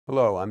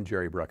Hello, I'm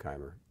Jerry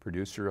Bruckheimer,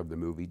 producer of the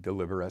movie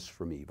Deliver Us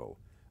from Evil.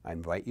 I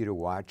invite you to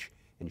watch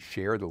and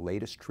share the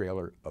latest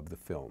trailer of the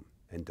film.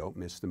 And don't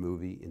miss the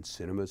movie in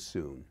cinemas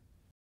soon.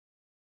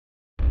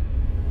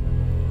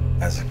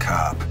 As a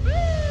cop,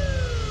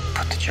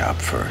 put the job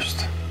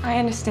first. I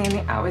understand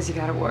the hours you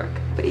gotta work,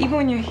 but even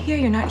when you're here,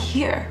 you're not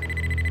here.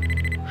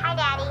 Hi,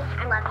 Daddy.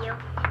 I love you,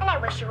 and I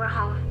wish you were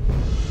home.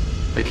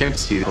 I came to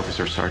see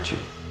Officer Sarchie.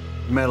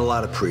 Met a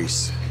lot of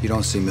priests. You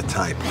don't seem the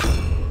type.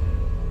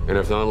 And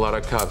I've known a lot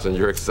of cops, and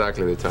you're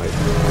exactly the type.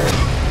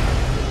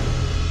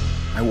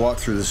 I walk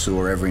through the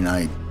sewer every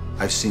night.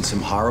 I've seen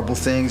some horrible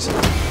things,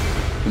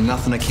 but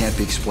nothing that can't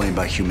be explained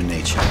by human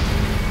nature.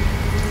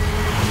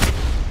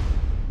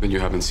 Then you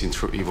haven't seen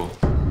true evil.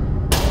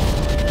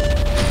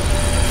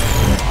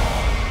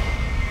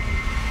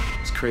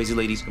 These crazy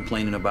ladies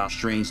complaining about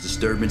strange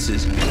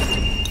disturbances,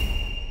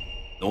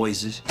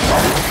 noises.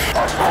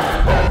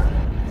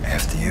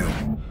 After you.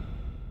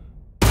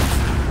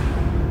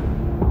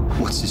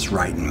 What's this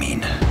right and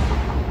mean?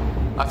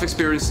 I've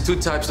experienced two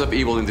types of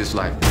evil in this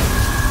life.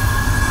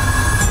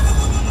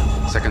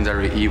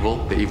 Secondary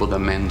evil, the evil that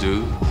men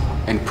do,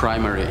 and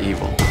primary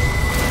evil,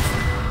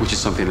 which is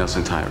something else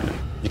entirely.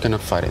 You cannot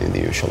fight it in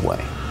the usual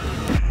way.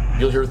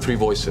 You'll hear three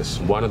voices.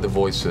 One of the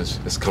voices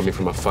is coming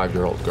from a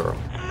 5-year-old girl.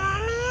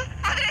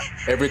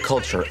 Every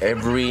culture,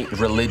 every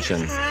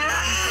religion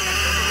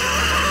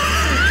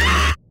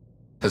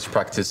has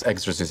practiced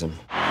exorcism.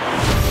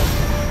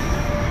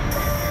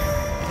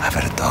 I've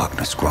had a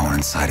darkness growing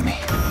inside of me.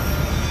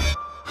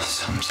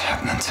 Something's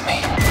happening to me.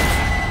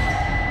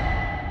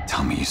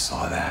 Tell me you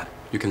saw that.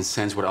 You can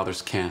sense what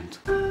others can't,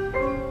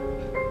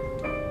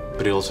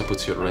 but it also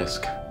puts you at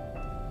risk.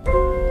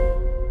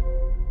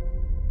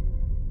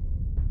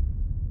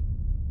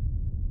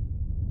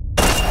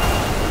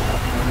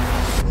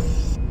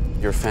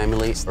 Your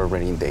family is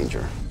already in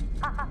danger.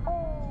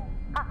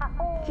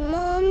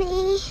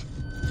 Mommy.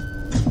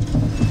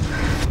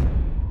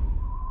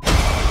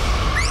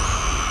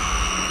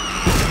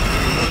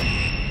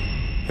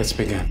 Let's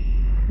begin.